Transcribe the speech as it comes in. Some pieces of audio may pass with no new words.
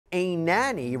A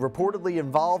nanny reportedly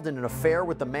involved in an affair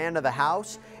with the man of the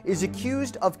house is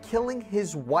accused of killing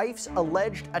his wife's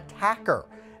alleged attacker.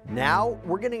 Now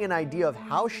we're getting an idea of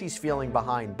how she's feeling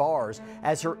behind bars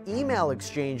as her email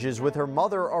exchanges with her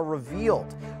mother are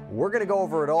revealed. We're going to go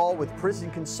over it all with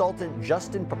prison consultant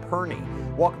Justin Paperny.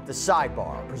 Welcome to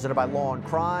Sidebar, presented by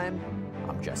Law&Crime.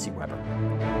 I'm Jesse Weber.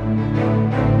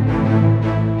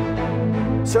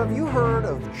 So have you heard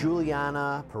of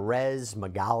Juliana Peres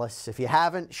Magalhaes? If you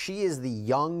haven't, she is the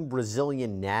young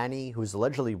Brazilian nanny who's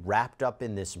allegedly wrapped up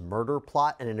in this murder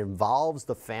plot, and it involves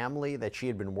the family that she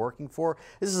had been working for.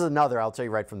 This is another, I'll tell you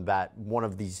right from the bat, one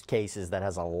of these cases that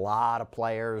has a lot of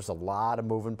players, a lot of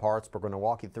moving parts. We're going to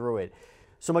walk you through it.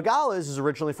 So Magalhaes is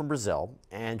originally from Brazil,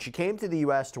 and she came to the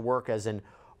U.S. to work as an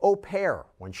au pair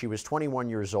when she was 21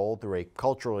 years old through a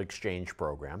cultural exchange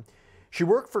program. She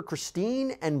worked for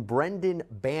Christine and Brendan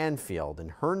Banfield in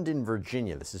Herndon,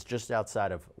 Virginia. This is just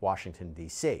outside of Washington,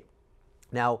 D.C.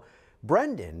 Now,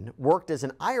 Brendan worked as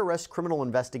an IRS criminal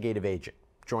investigative agent.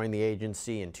 Joined the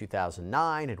agency in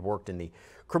 2009, had worked in the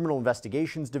Criminal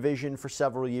Investigations Division for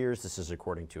several years. This is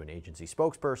according to an agency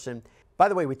spokesperson. By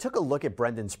the way, we took a look at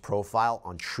Brendan's profile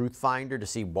on Truthfinder to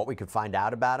see what we could find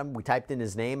out about him. We typed in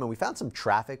his name and we found some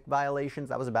traffic violations.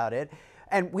 That was about it.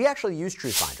 And we actually use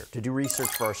Truthfinder to do research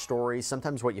for our stories.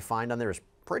 Sometimes what you find on there is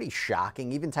pretty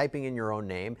shocking. Even typing in your own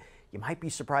name, you might be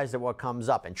surprised at what comes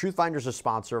up. And Truthfinder is a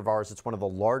sponsor of ours. It's one of the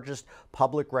largest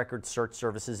public record search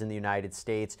services in the United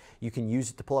States. You can use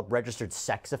it to pull up registered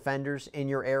sex offenders in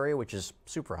your area, which is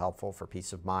super helpful for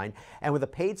peace of mind. And with a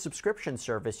paid subscription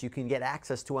service, you can get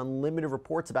access to unlimited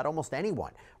reports about almost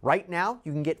anyone. Right now,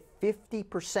 you can get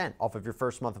 50% off of your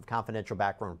first month of confidential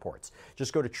background reports.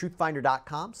 Just go to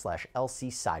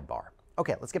truthfinder.com/LC-sidebar.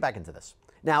 Okay, let's get back into this.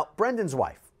 Now, Brendan's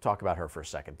wife, talk about her for a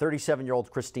second. 37-year-old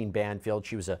Christine Banfield.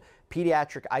 She was a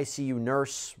pediatric ICU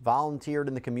nurse, volunteered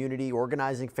in the community,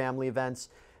 organizing family events.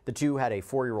 The two had a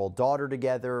 4-year-old daughter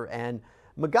together, and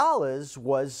Magalhaes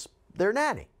was their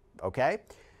nanny, okay?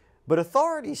 But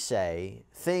authorities say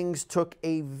things took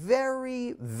a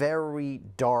very, very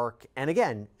dark and,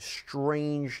 again,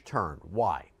 strange turn.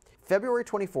 Why? February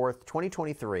 24th,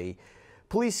 2023,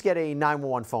 police get a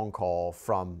 911 phone call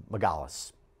from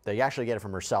Magalhaes. They actually get it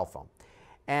from her cell phone,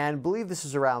 and believe this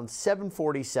is around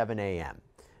 7:47 a.m.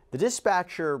 The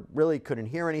dispatcher really couldn't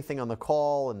hear anything on the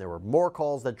call, and there were more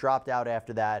calls that dropped out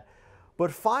after that.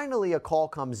 But finally, a call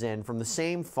comes in from the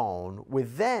same phone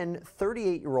with then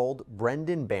 38-year-old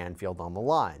Brendan Banfield on the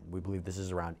line. We believe this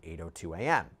is around 8:02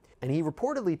 a.m. And he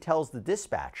reportedly tells the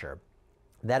dispatcher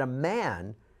that a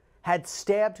man had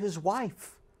stabbed his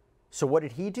wife. So what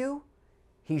did he do?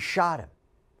 He shot him.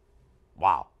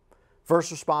 Wow.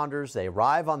 First responders, they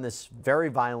arrive on this very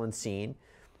violent scene.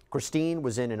 Christine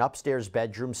was in an upstairs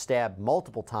bedroom, stabbed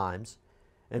multiple times.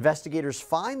 Investigators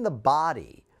find the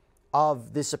body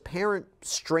of this apparent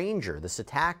stranger, this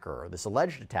attacker, this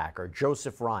alleged attacker,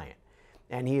 Joseph Ryan,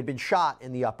 and he had been shot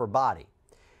in the upper body.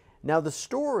 Now, the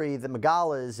story that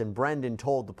Magalhaes and Brendan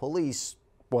told the police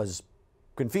was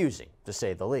confusing, to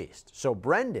say the least. So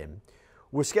Brendan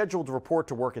was scheduled to report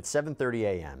to work at 7:30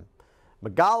 a.m.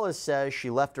 Magalhaes says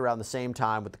she left around the same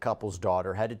time with the couple's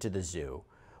daughter, headed to the zoo.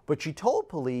 But she told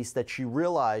police that she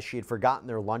realized she had forgotten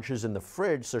their lunches in the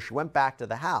fridge, so she went back to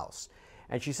the house.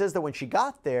 And she says that when she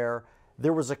got there,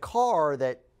 there was a car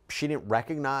that she didn't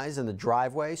recognize in the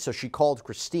driveway, so she called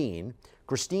Christine.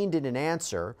 Christine didn't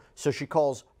answer, so she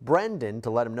calls Brendan to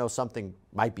let him know something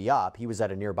might be up. He was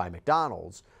at a nearby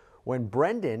McDonald's. When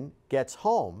Brendan gets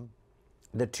home,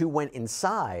 the two went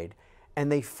inside, and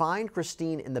they find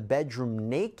Christine in the bedroom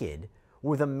naked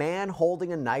with a man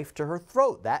holding a knife to her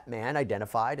throat. That man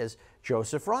identified as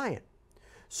Joseph Ryan.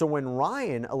 So when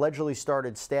Ryan allegedly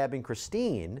started stabbing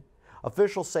Christine,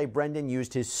 officials say Brendan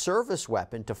used his service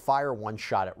weapon to fire one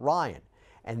shot at Ryan,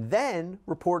 and then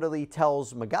reportedly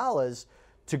tells Magalhaes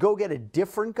to go get a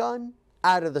different gun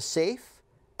out of the safe,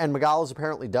 and Magalhaes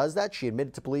apparently does that. She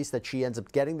admitted to police that she ends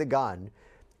up getting the gun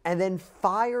and then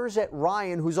fires at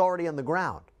Ryan, who's already on the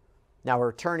ground. Now, her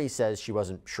attorney says she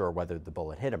wasn't sure whether the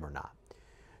bullet hit him or not.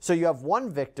 So you have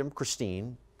one victim,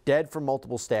 Christine, dead from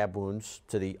multiple stab wounds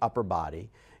to the upper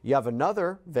body. You have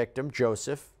another victim,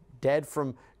 Joseph, dead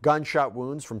from gunshot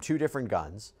wounds from two different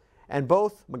guns. And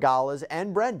both Magalhaes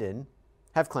and Brendan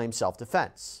have claimed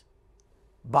self-defense.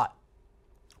 But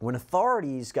when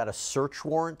authorities got a search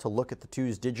warrant to look at the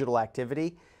two's digital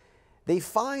activity, they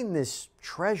find this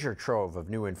treasure trove of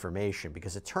new information,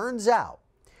 because it turns out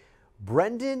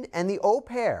Brendan and the au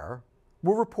pair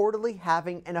were reportedly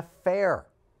having an affair.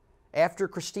 After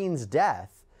Christine's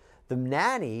death, the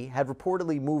nanny had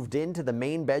reportedly moved into the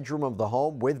main bedroom of the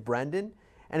home with Brendan,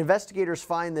 And investigators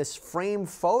find this framed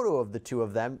photo of the two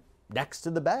of them next to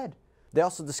the bed. They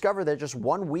also discover that just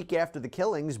 1 week after the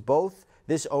killings, both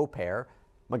this au pair,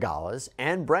 Magalhaes,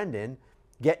 and Brendan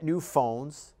get new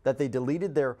phones, that they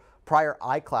deleted their prior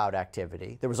iCloud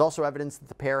activity. There was also evidence that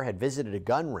the pair had visited a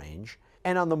gun range.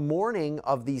 And on the morning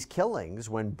of these killings,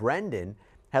 when Brendan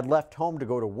had left home to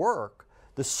go to work,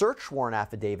 the search warrant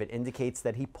affidavit indicates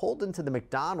that he pulled into the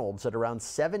McDonald's at around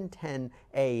 7:10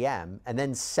 a.m. and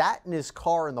then sat in his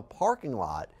car in the parking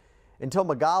lot until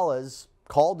Magalhaes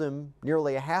called him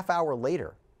nearly a half hour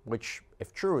later, which,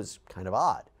 if true, is kind of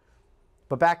odd.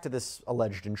 But back to this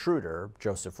alleged intruder,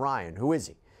 Joseph Ryan. Who is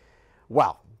he?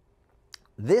 Well,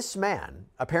 this man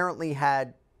apparently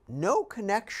had no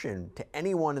connection to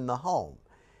anyone in the home.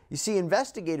 You see,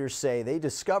 investigators say they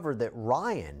discovered that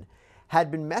Ryan had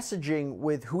been messaging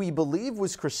with who he believed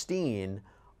was Christine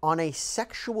on a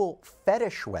sexual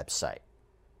fetish website.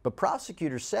 But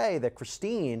prosecutors say that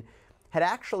Christine had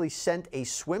actually sent a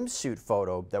swimsuit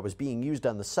photo that was being used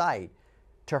on the site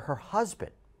to her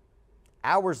husband.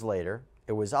 Hours later,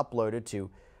 it was uploaded to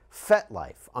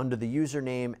FetLife under the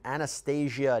username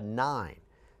Anastasia9.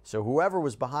 So whoever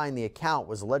was behind the account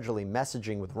was allegedly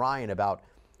messaging with Ryan about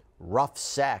rough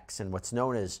sex and what's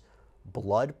known as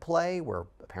blood play, where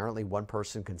apparently one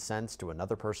person consents to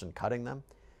another person cutting them.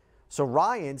 So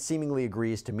Ryan seemingly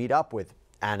agrees to meet up with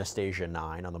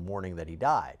Anastasia9 on the morning that he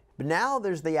died. But now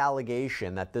there's the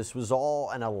allegation that this was all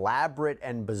an elaborate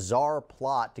and bizarre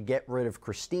plot to get rid of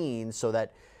Christine so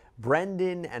that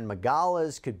Brendan and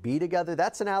Magalhaes could be together.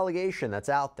 That's an allegation that's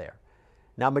out there.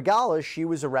 Now, Magalhaes, she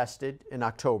was arrested in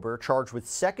October, charged with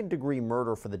second-degree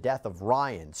murder for the death of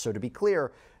Ryan. So to be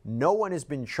clear, no one has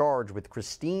been charged with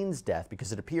Christine's death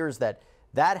because it appears that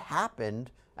that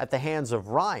happened at the hands of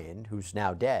Ryan, who's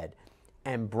now dead.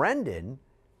 And Brendan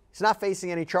is not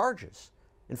facing any charges.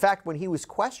 In fact, when he was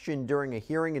questioned during a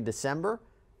hearing in December,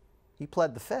 he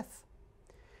pled the fifth.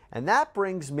 And that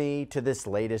brings me to this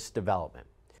latest development.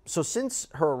 So since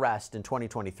her arrest in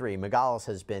 2023, Magalhaes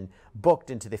has been booked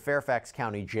into the Fairfax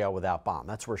County jail without bond.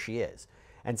 That's where she is.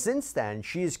 And since then,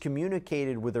 she has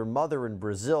communicated with her mother in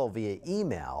Brazil via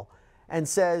email and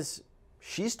says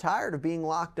she's tired of being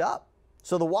locked up.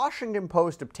 So the Washington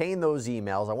Post obtained those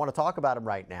emails. I want to talk about them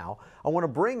right now. I want to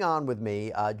bring on with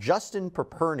me Justin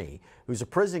Paperny, who's a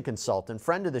prison consultant,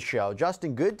 friend of the show.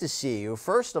 Justin, good to see you.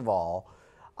 First of all,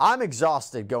 I'm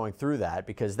exhausted going through that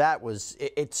because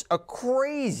it's a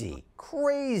crazy,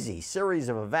 crazy series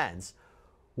of events.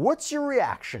 What's your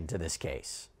reaction to this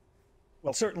case?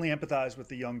 Well, certainly empathize with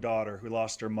the young daughter who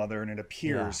lost her mother, and it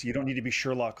appears you don't need to be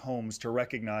Sherlock Holmes to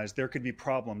recognize there could be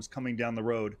problems coming down the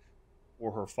road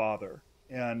for her father.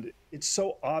 And it's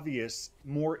so obvious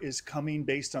more is coming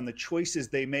based on the choices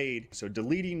they made. So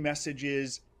deleting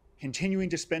messages, continuing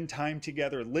to spend time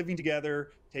together, living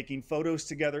together, taking photos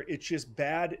together. It's just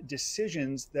bad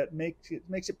decisions that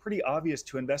makes it pretty obvious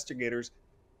to investigators.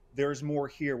 There's more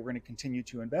here. We're going to continue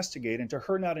to investigate. And to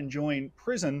her not enjoying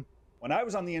prison, when I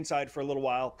was on the inside for a little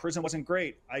while, prison wasn't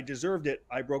great. I deserved it.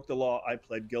 I broke the law. I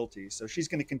pled guilty. So she's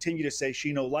going to continue to say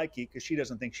she no likey because she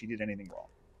doesn't think she did anything wrong.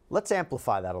 Let's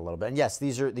amplify that a little bit. And yes,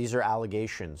 these are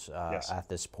allegations at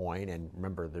this point. And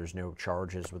remember, there's no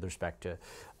charges with respect to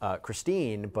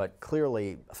Christine. But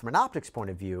clearly, from an optics point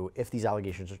of view, if these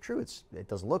allegations are true, it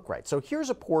doesn't look right. So here's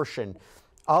a portion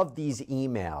of these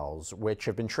emails which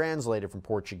have been translated from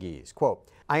Portuguese. Quote,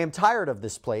 "I am tired of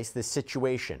this place, this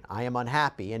situation. I am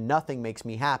unhappy and nothing makes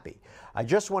me happy. I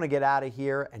just want to get out of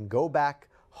here and go back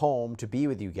home to be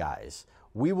with you guys.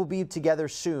 We will be together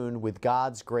soon with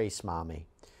God's grace, Mommy."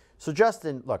 So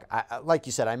Justin, look, like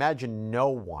you said, I imagine no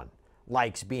one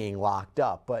likes being locked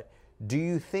up, but do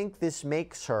you think this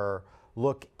makes her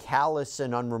look callous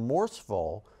and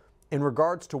unremorseful in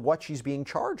regards to what she's being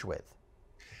charged with?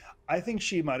 I think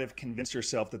she might have convinced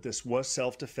herself that this was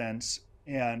self-defense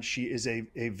and she is a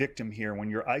victim here. When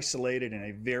you're isolated in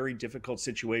a very difficult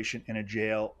situation in a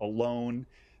jail, alone,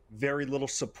 very little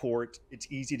support,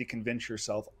 it's easy to convince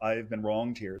yourself I've been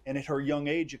wronged here. And at her young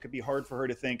age, it could be hard for her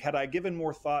to think, had I given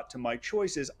more thought to my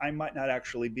choices, I might not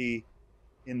actually be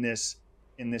in this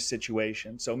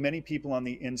situation. So many people on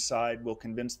the inside will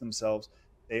convince themselves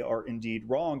they are indeed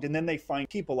wronged. And then they find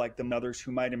people like the mothers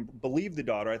who might believe the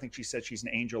daughter. I think she said she's an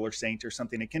angel or saint or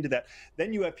something akin to that.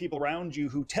 Then you have people around you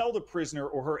who tell the prisoner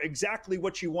or her exactly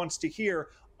what she wants to hear.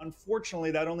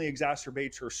 Unfortunately, that only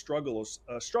exacerbates her struggle.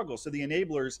 So the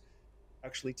enablers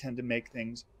actually tend to make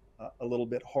things a little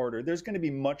bit harder. There's going to be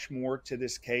much more to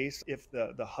this case. If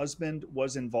the husband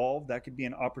was involved, that could be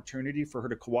an opportunity for her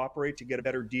to cooperate to get a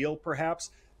better deal,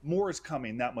 perhaps. More is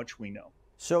coming, that much we know.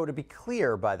 So to be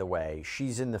clear, by the way,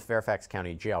 she's in the Fairfax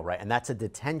County Jail, right? And that's a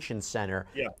detention center.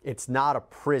 Yeah. It's not a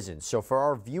prison. So for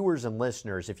our viewers and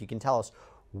listeners, if you can tell us,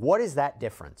 what is that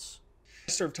difference?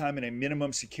 I served time in a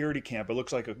minimum security camp. It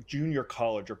looks like a junior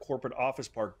college or corporate office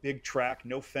park, big track,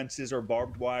 no fences or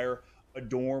barbed wire, a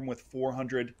dorm with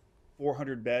 400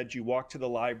 beds. You walk to the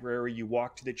library, you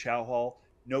walk to the chow hall,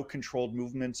 no controlled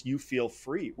movements. You feel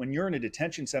free. When you're in a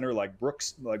detention center like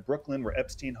Brooklyn, where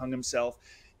Epstein hung himself,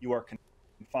 you are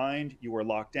confined, you are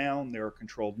locked down, there are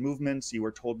controlled movements, you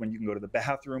are told when you can go to the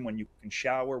bathroom, when you can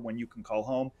shower, when you can call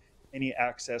home, any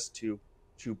access to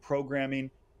programming.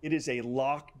 It is a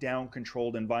lockdown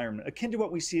controlled environment, akin to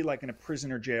what we see like in a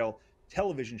prison or jail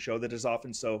television show that is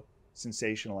often so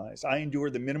sensationalized. I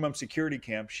endured the minimum security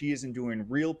camp. She is enduring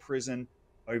real prison,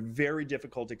 a very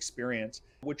difficult experience,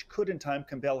 which could in time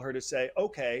compel her to say,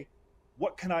 okay,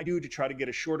 what can I do to try to get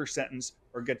a shorter sentence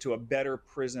or get to a better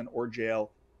prison or jail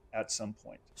at some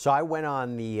point? So I went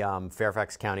on the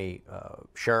Fairfax County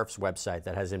Sheriff's website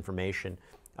that has information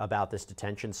about this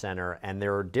detention center, and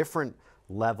there are different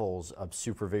levels of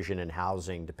supervision and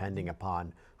housing depending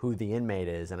upon who the inmate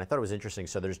is. And I thought it was interesting.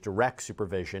 So there's direct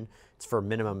supervision. It's for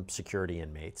minimum security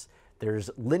inmates. There's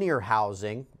linear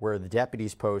housing, where the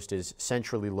deputy's post is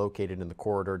centrally located in the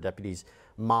corridor. Deputies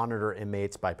monitor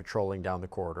inmates by patrolling down the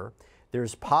corridor.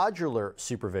 There's podular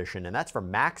supervision, and that's for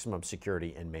maximum security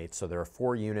inmates. So there are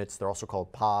 4 units. They're also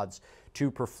called pods,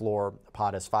 2 per floor. A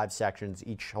pod has 5 sections,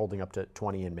 each holding up to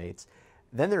 20 inmates.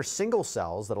 Then there's single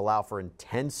cells that allow for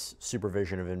intense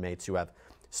supervision of inmates who have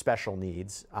special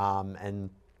needs. And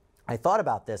I thought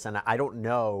about this, and I don't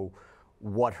know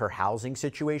what her housing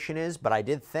situation is, but I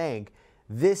did think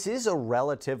this is a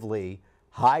relatively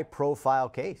high-profile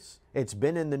case. It's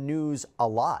been in the news a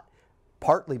lot,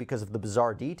 partly because of the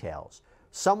bizarre details.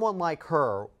 Someone like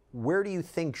her, where do you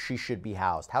think she should be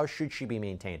housed? How should she be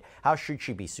maintained? How should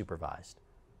she be supervised?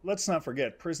 Let's not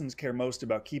forget, prisons care most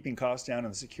about keeping costs down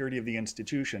and the security of the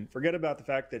institution. Forget about the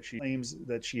fact that she claims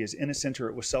that she is innocent or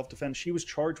it was self-defense. She was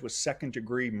charged with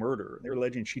second-degree murder. They're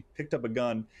alleging she picked up a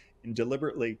gun and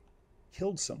deliberately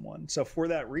killed someone. So for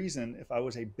that reason, if I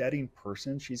was a betting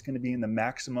person, she's going to be in the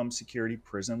maximum security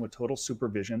prison with total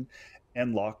supervision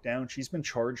and lockdown. She's been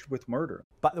charged with murder.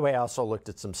 By the way, I also looked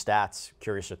at some stats.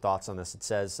 Curious your thoughts on this. It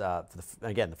says,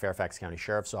 again, the Fairfax County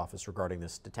Sheriff's Office regarding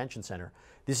this detention center.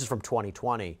 This is from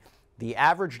 2020. The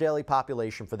average daily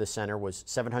population for the center was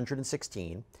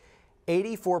 716.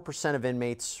 84% of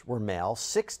inmates were male.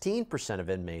 16% of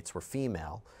inmates were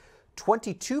female.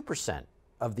 22%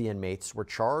 of the inmates were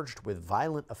charged with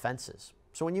violent offenses.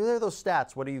 So when you hear those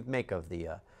stats, what do you make of the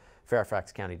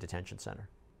Fairfax County Detention Center?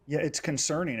 Yeah, it's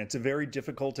concerning. It's a very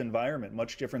difficult environment,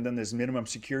 much different than this minimum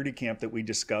security camp that we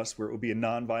discussed, where it would be a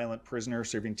nonviolent prisoner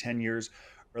serving 10 years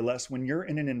or less. When you're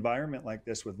in an environment like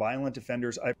this with violent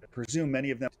offenders, I presume many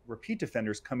of them repeat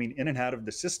offenders coming in and out of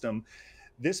the system,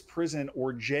 this prison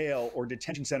or jail or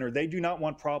detention center, they do not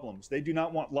want problems. They do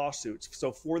not want lawsuits.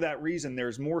 So for that reason,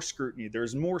 there's more scrutiny,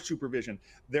 there's more supervision,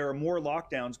 there are more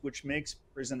lockdowns, which makes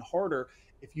prison harder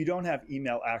if you don't have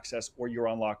email access or you're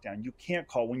on lockdown. You can't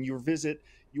call. When you visit,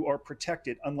 you are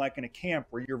protected, unlike in a camp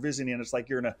where you're visiting, it's like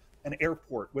you're in an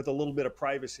airport with a little bit of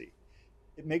privacy.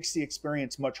 It makes the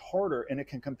experience much harder, and it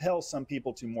can compel some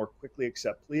people to more quickly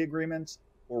accept plea agreements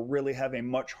or really have a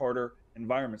much harder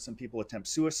environment. Some people attempt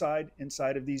suicide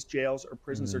inside of these jails or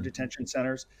prisons or detention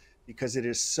centers because it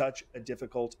is such a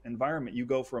difficult environment. You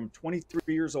go from 23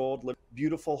 years old, live a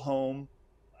beautiful home,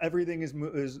 everything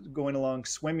is going along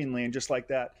swimmingly, and just like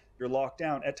that, you're locked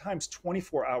down at times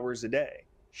 24 hours a day,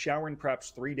 showering perhaps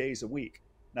 3 days a week,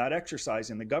 not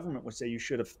exercising. The government would say you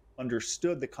should have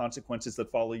understood the consequences that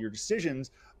follow your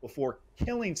decisions before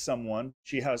killing someone.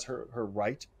 She has her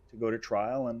right to go to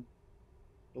trial, and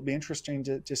it'll be interesting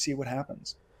to see what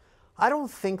happens. I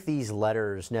don't think these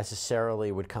letters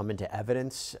necessarily would come into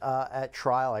evidence at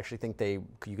trial. I actually think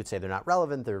you could say they're not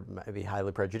relevant, they're maybe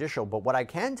highly prejudicial. But what I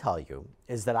can tell you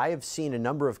is that I have seen a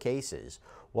number of cases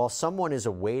while someone is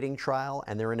awaiting trial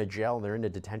and they're in a jail and they're in a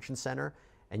detention center,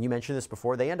 and you mentioned this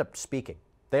before, they end up speaking.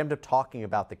 They end up talking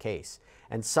about the case.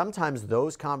 And sometimes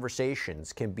those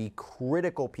conversations can be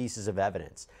critical pieces of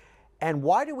evidence. And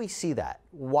why do we see that?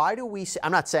 Why do we see,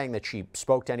 I'm not saying that she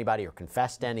spoke to anybody or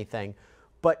confessed to anything,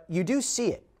 but you do see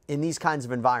it in these kinds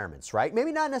of environments, right?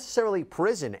 Maybe not necessarily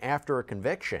prison after a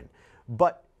conviction,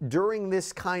 but during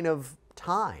this kind of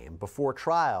time before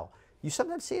trial, you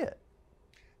sometimes see it.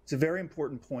 It's a very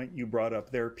important point you brought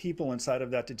up. There are people inside of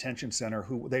that detention center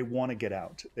who they want to get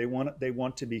out. They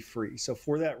want to be free. So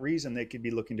for that reason, they could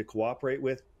be looking to cooperate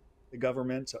with the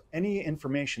government. So any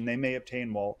information they may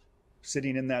obtain while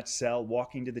sitting in that cell,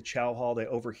 walking to the chow hall, they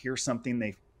overhear something,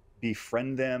 they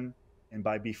befriend them. And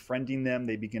by befriending them,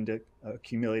 they begin to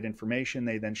accumulate information.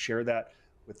 They then share that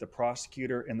with the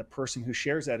prosecutor, and the person who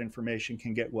shares that information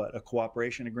can get what? A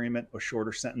cooperation agreement, a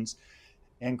shorter sentence,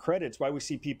 and credits. Why we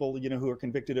see people, who are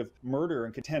convicted of murder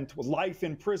and contend to life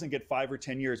in prison get 5 or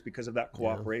 10 years because of that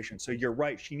cooperation. Yeah. So you're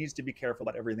right. She needs to be careful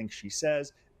about everything she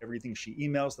says, everything she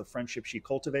emails, the friendship she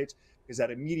cultivates, because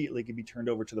that immediately can be turned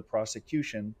over to the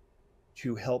prosecution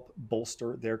to help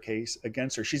bolster their case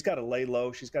against her. She's got to lay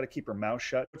low. She's got to keep her mouth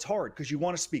shut. It's hard because you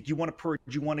want to speak, you want to purge,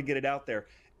 you want to get it out there.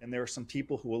 And there are some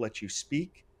people who will let you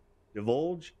speak,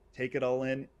 divulge, take it all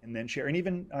in, and then share. And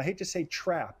even, I hate to say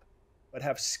trap, but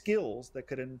have skills that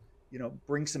could,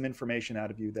 bring some information out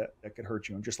of you that could hurt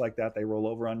you. And just like that, they roll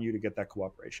over on you to get that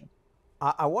cooperation.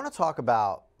 I want to talk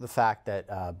about the fact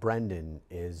that Brendan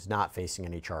is not facing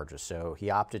any charges. So he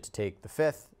opted to take the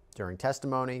Fifth during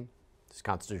testimony. His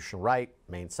constitutional right,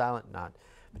 remain silent, not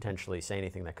potentially say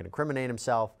anything that could incriminate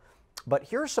himself. But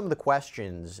here are some of the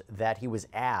questions that he was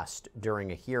asked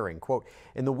during a hearing. Quote,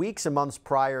 in the weeks and months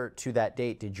prior to that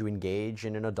date, did you engage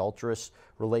in an adulterous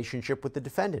relationship with the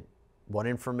defendant? What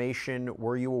information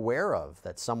were you aware of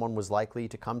that someone was likely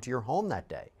to come to your home that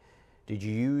day? Did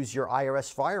you use your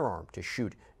IRS firearm to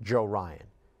shoot Joe Ryan?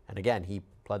 And again, he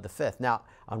pled the Fifth. Now,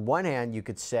 on one hand, you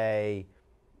could say,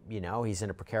 he's in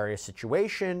a precarious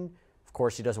situation. Of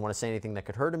course, he doesn't want to say anything that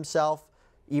could hurt himself,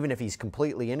 even if he's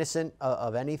completely innocent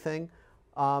of anything.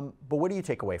 But what do you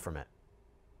take away from it?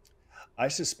 I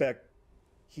suspect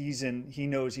he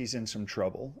knows he's in some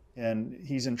trouble, and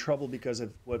he's in trouble because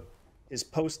of what is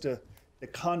the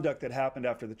conduct that happened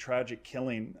after the tragic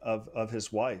killing of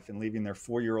his wife and leaving their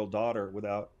 4-year-old daughter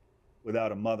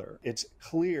without a mother. It's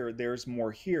clear there's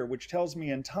more here, which tells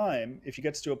me in time, if she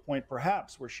gets to a point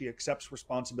perhaps where she accepts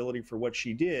responsibility for what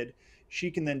she did, she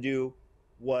can then do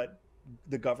what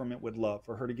the government would love,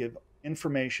 for her to give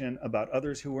information about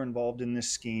others who were involved in this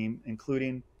scheme,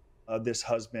 including this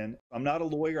husband. I'm not a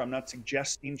lawyer. I'm not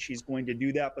suggesting she's going to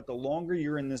do that. But the longer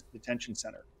you're in this detention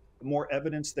center, the more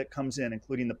evidence that comes in,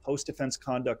 including the post-defense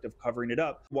conduct of covering it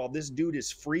up. While this dude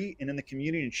is free and in the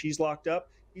community and she's locked up,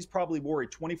 he's probably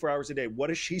worried 24 hours a day. What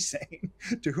is she saying?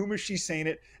 To whom is she saying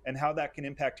it? And how that can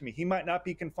impact me. He might not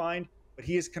be confined, but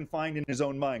he is confined in his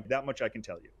own mind. That much I can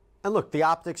tell you. And look, the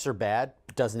optics are bad.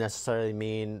 It doesn't necessarily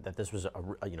mean that this was a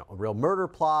real murder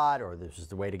plot, or this was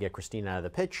the way to get Christine out of the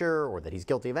picture, or that he's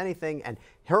guilty of anything. And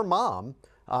her mom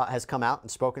has come out and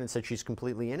spoken and said she's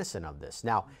completely innocent of this.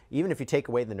 Now, even if you take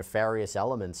away the nefarious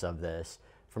elements of this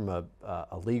from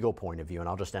a legal point of view, and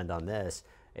I'll just end on this,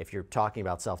 if you're talking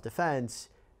about self-defense,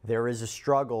 there is a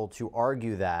struggle to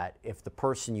argue that if the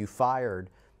person you fired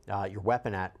your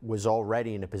weapon at was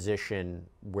already in a position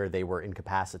where they were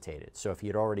incapacitated. So if he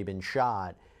had already been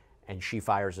shot and she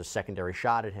fires a secondary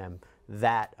shot at him,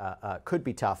 that could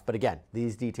be tough. But again,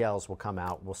 these details will come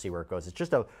out. We'll see where it goes. It's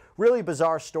just a really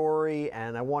bizarre story,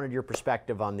 and I wanted your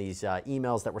perspective on these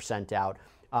emails that were sent out.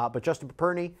 But Justin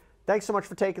Paperny, thanks so much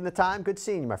for taking the time. Good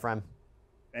seeing you, my friend.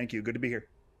 Thank you. Good to be here.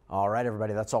 All right,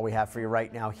 everybody, that's all we have for you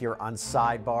right now here on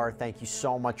Sidebar. Thank you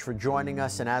so much for joining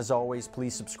us. And as always,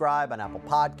 please subscribe on Apple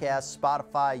Podcasts,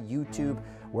 Spotify, YouTube,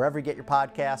 wherever you get your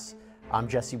podcasts. I'm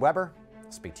Jesse Weber.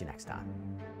 I'll speak to you next time.